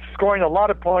scoring a lot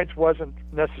of points wasn't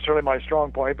necessarily my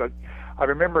strong point, but I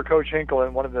remember Coach Hinkle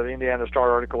in one of the Indiana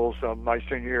Star articles my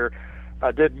senior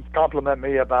year did compliment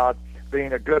me about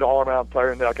being a good all-around player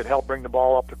and that I could help bring the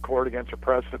ball up the court against a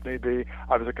press if need be.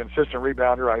 I was a consistent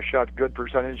rebounder. I shot good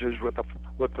percentages with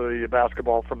the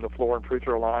basketball from the floor and free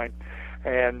throw line.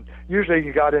 And usually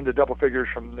you got into double figures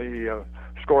from the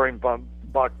scoring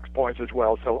box points as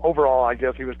well. So overall, I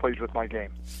guess he was pleased with my game.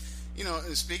 You know,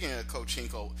 speaking of Coach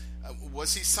Hinkle,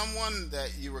 was he someone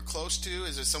that you were close to?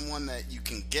 Is there someone that you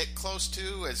can get close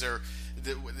to? Is there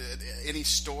any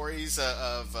stories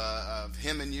of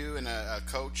him and you in a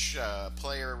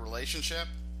coach-player relationship?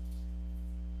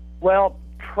 Well,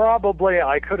 probably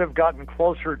I could have gotten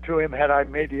closer to him had I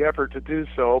made the effort to do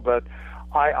so, but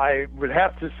I would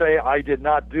have to say I did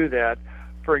not do that.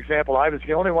 For example, I was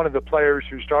the only one of the players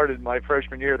who started my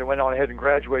freshman year that went on ahead and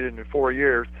graduated in 4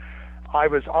 years. I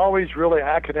was always really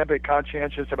academic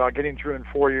conscientious about getting through in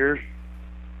 4 years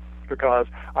because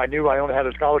I knew I only had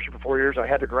a scholarship for 4 years. I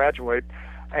had to graduate.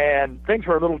 And things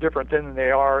were a little different then than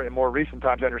they are in more recent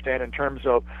times, I understand, in terms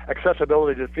of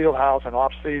accessibility to the field house and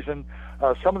off-season.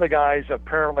 Some of the guys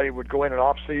apparently would go in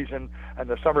off-season and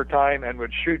the summertime and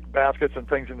would shoot baskets and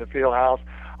things in the field house.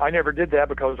 I never did that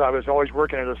because I was always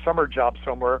working at a summer job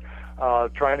somewhere,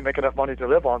 trying to make enough money to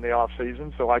live on the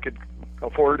off-season so I could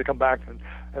afford to come back and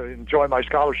enjoy my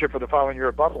scholarship for the following year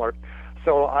at Butler.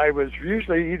 So I was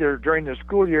usually either during the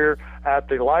school year at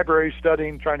the library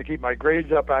studying, trying to keep my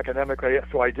grades up academically,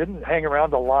 so I didn't hang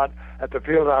around a lot at the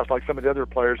field house like some of the other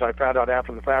players I found out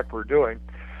after the fact were doing.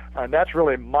 And that's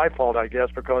really my fault, I guess,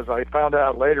 because I found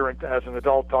out later as an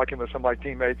adult talking with some of my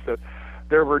teammates that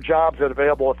there were jobs that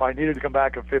available. If I needed to come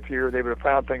back in fifth year, they would have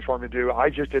found things for me to do.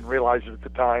 I just didn't realize it at the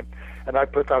time, and I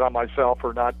put that on myself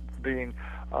for not being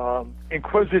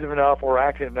inquisitive enough or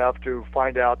active enough to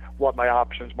find out what my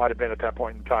options might have been at that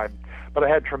point in time. But I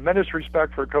had tremendous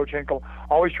respect for Coach Hinkle,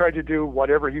 always tried to do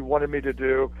whatever he wanted me to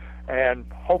do, and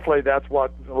hopefully that's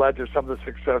what led to some of the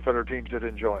success that our teams did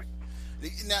enjoy.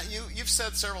 Now, you've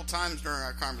said several times during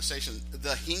our conversation,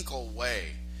 the Hinkle way.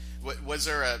 Was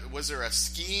there a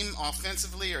scheme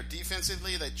offensively or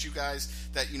defensively that you guys,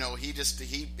 that, you know, he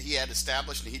had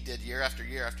established and he did year after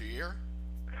year after year?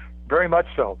 Very much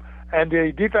so. And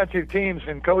the defensive teams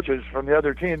and coaches from the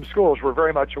other team schools were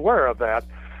very much aware of that.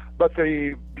 But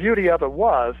the beauty of it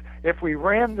was, if we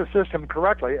ran the system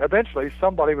correctly, eventually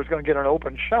somebody was going to get an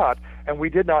open shot, and we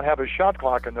did not have a shot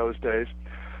clock in those days.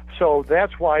 So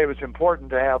that's why it was important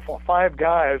to have 5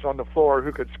 guys on the floor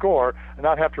who could score and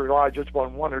not have to rely just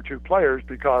on 1 or 2 players,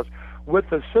 because with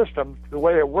the system, the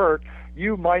way it worked,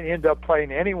 you might end up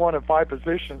playing any one of 5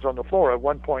 positions on the floor at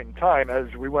one point in time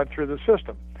as we went through the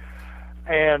system.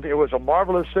 And it was a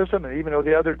marvelous system, and even though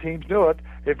the other teams knew it,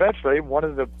 eventually one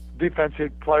of the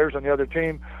defensive players on the other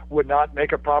team would not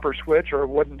make a proper switch or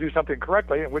wouldn't do something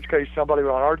correctly, in which case somebody on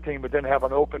our team would then have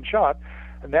an open shot.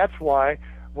 And that's why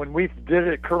when we did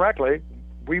it correctly,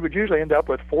 we would usually end up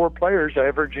with 4 players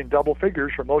averaging double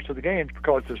figures for most of the games,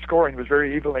 because the scoring was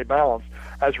very evenly balanced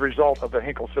as a result of the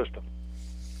Hinkle system.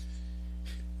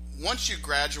 Once you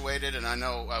graduated, and I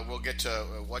know we'll get to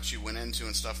what you went into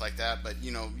and stuff like that, but,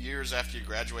 you know, years after you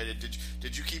graduated,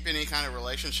 did you keep any kind of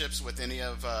relationships with any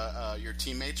of your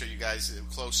teammates? Are you guys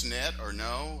close-knit or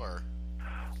no? Or?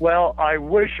 Well, I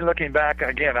wish, looking back,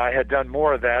 again, I had done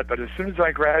more of that, but as soon as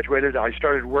I graduated, I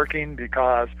started working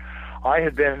because I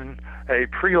had been a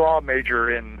pre-law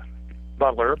major in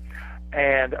Butler,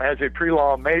 and as a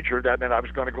pre-law major, that meant I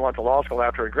was going to go on to law school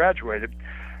after I graduated.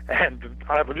 And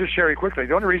I will just share you quickly,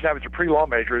 the only reason I was a pre-law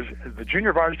major is the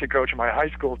junior varsity coach of my high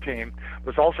school team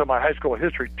was also my high school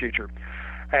history teacher.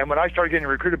 And when I started getting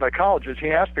recruited by colleges, he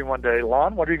asked me one day,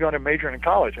 "Lon, what are you going to major in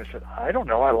college?" I said, "I don't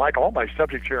know. I like all my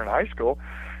subjects here in high school."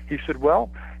 He said, "Well,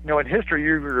 you know, in history,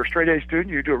 you're a straight-A student.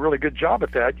 You do a really good job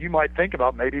at that. You might think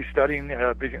about maybe studying,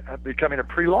 becoming a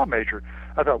pre-law major."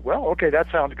 I thought, well, okay, that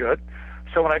sounds good.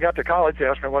 So when I got to college, they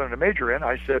asked me what I wanted to major in.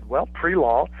 I said, well,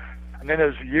 pre-law. And then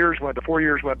as the 4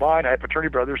 years went by, and I had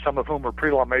fraternity brothers, some of whom were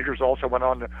pre-law majors, also went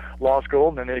on to law school,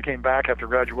 and then they came back after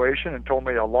graduation and told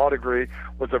me a law degree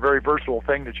was a very versatile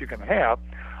thing that you can have.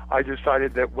 I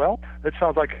decided that, well, that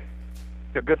sounds like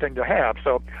a good thing to have.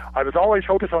 So I was always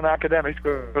focused on academics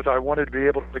because I wanted to be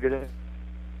able to get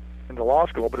into law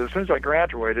school. But as soon as I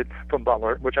graduated from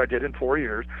Butler, which I did in 4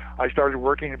 years, I started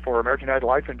working for American United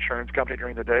Life Insurance Company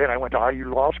during the day, and I went to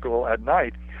IU Law School at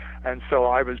night. And so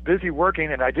I was busy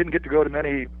working, and I didn't get to go to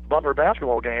many Butler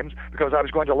basketball games because I was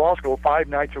going to law school 5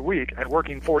 nights a week and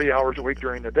working 40 hours a week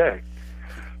during the day.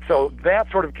 So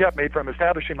that sort of kept me from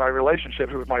establishing my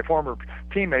relationships with my former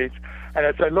teammates. And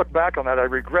as I look back on that, I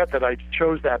regret that I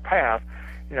chose that path.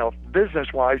 You know,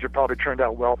 business-wise, it probably turned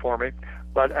out well for me.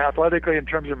 But athletically, in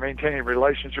terms of maintaining a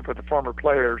relationship with the former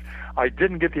players, I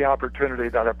didn't get the opportunity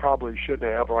that I probably should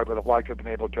have, or I would have liked to have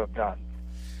been able to have done.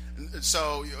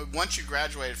 So once you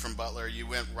graduated from Butler, you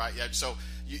went right. So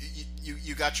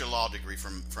you got your law degree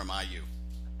from IU.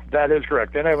 That is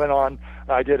correct. Then I went on.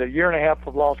 I did a year and a half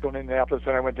of law school in Indianapolis.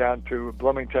 Then I went down to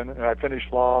Bloomington, and I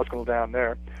finished law school down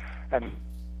there. And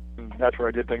that's where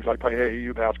I did things like play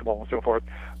AAU basketball and so forth.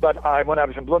 But when I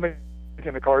was in Bloomington,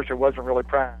 of course, it wasn't really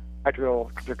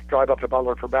practical to drive up to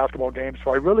Butler for basketball games.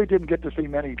 So I really didn't get to see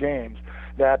many games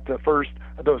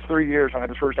those 3 years when I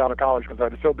was first out of college because I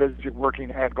was so busy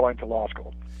working and going to law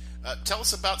school. Tell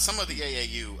us about some of the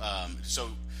AAU.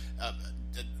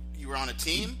 You were on a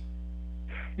team?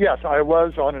 Yes, I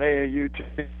was on an AAU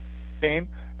team,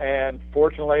 and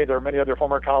fortunately there are many other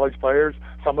former college players,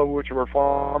 some of which were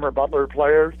former Butler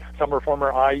players, some were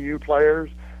former IU players,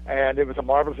 and it was a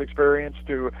marvelous experience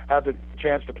to have the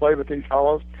chance to play with these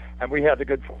fellows, and we had the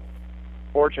good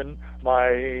fortune. In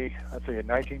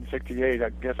 1968, I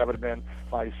guess I would have been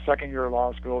my second year of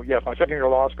law school. Yes, my second year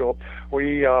of law school.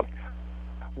 We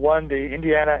won the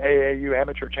Indiana AAU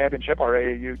Amateur Championship, our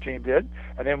AAU team did,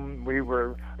 and then we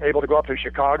were able to go up to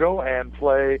Chicago and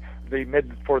play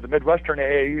for the Midwestern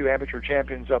AAU Amateur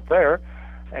Champions up there,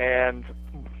 and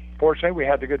fortunately we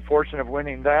had the good fortune of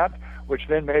winning that, which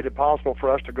then made it possible for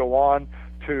us to go on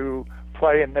to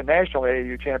play in the National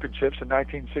AAU Championships in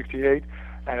 1968,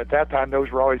 and at that time those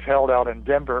were always held out in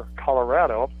Denver,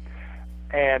 Colorado,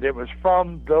 and it was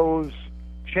from those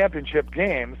championship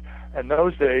games in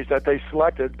those days that they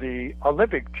selected the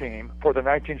Olympic team for the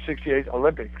 1968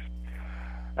 Olympics.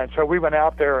 And so we went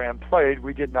out there and played.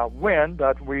 We did not win,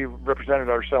 but we represented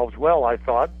ourselves well, I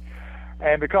thought.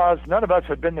 And because none of us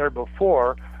had been there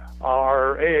before,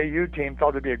 our AAU team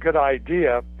thought it'd be a good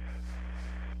idea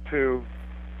to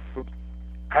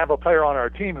have a player on our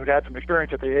team who'd had some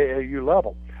experience at the AAU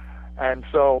level. And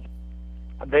so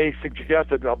they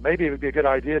suggested, well, maybe it would be a good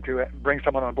idea to bring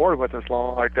someone on board with us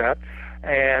like that.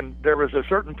 And there was a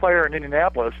certain player in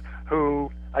Indianapolis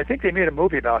who, I think they made a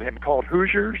movie about him called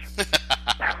Hoosiers.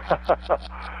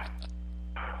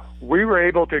 We were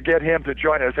able to get him to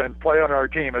join us and play on our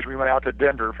team as we went out to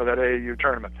Denver for that AAU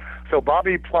tournament. So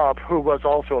Bobby Plump, who was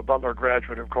also a Butler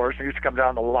graduate, of course, he used to come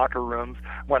down to the locker rooms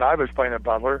when I was playing at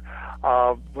Butler,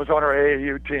 was on our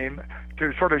AAU team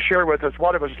to sort of share with us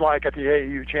what it was like at the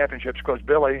AAU championships,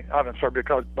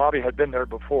 because Bobby had been there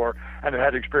before and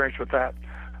had experience with that.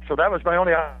 So that was my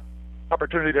only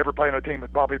opportunity to ever play on a team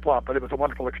with Bobby Plump, but it was a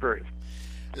wonderful experience.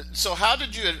 So how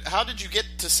did you get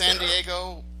to San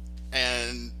Diego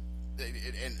and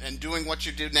doing what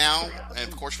you do now, and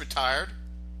of course retired?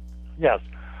 Yes.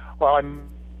 Well, I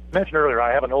mentioned earlier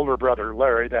I have an older brother,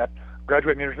 Larry, that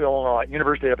graduated from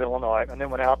University of Illinois, and then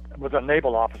went out, was a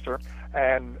naval officer,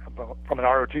 and from an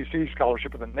ROTC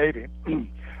scholarship with the Navy,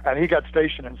 and he got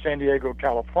stationed in San Diego,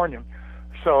 California.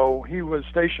 So he was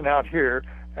stationed out here,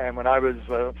 and when I was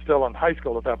still in high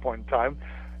school at that point in time,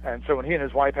 and so when he and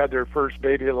his wife had their first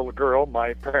baby, a little girl,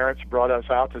 my parents brought us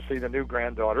out to see the new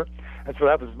granddaughter, and so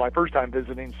that was my first time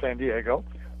visiting San Diego.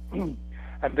 And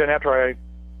then after I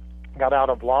got out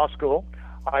of law school,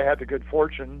 I had the good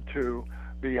fortune to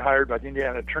be hired by the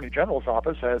Indiana Attorney General's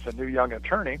office as a new young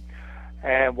attorney,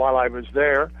 and while I was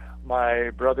there, my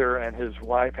brother and his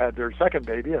wife had their second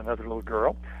baby, another little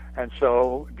girl, and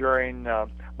so during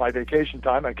my vacation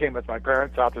time, I came with my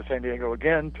parents out to San Diego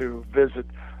again to visit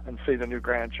and see the new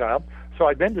grandchild. So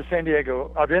I've been to San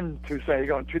Diego on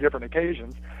two different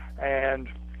occasions, and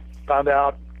found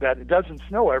out that it doesn't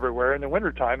snow everywhere in the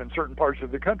wintertime in certain parts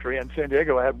of the country, and San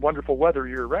Diego had wonderful weather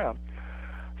year-round.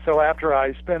 So after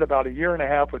I spent about a year and a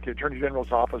half with the Attorney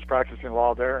General's office practicing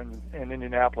law there in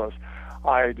Indianapolis,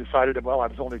 I decided, well, I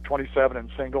was only 27 and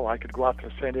single, I could go out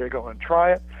to San Diego and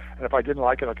try it, and if I didn't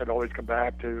like it, I could always come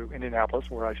back to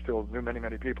Indianapolis, where I still knew many,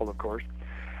 many people, of course.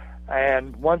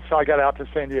 And once I got out to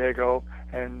San Diego,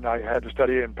 and I had to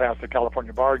study and pass the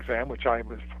California bar exam, which I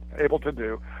was able to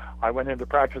do, I went into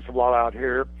practice of law out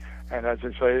here, and as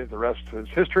I say, the rest is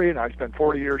history, and I spent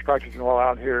 40 years practicing law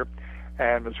out here,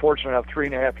 and was fortunate enough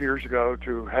 3.5 years ago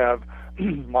to have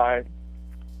my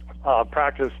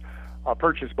practice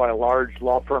purchased by a large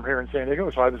law firm here in San Diego,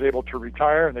 so I was able to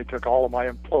retire, and they took all of my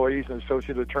employees and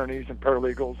associate attorneys and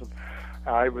paralegals, and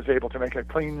I was able to make a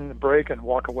clean break and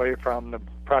walk away from the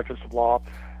practice of law,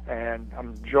 and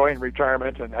I'm enjoying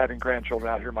retirement and having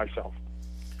grandchildren out here myself.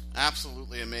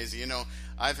 Absolutely amazing. You know,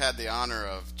 I've had the honor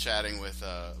of chatting with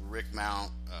Rick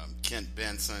Mount, Kent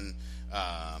Benson,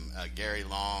 Gary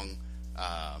Long,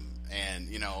 and,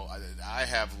 you know, I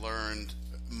have learned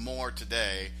more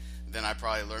today than I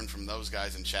probably learned from those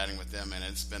guys and chatting with them, and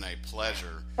it's been a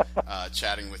pleasure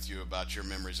chatting with you about your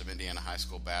memories of Indiana high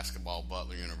school basketball,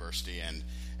 Butler University,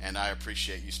 and I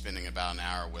appreciate you spending about an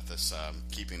hour with us,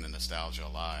 keeping the nostalgia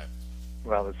alive.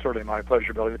 Well, it's certainly my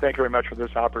pleasure, Billy. Thank you very much for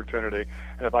this opportunity,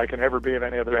 and if I can ever be of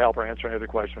any other help or answer any other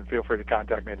question, feel free to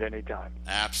contact me at any time.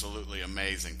 Absolutely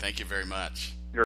amazing. Thank you very much.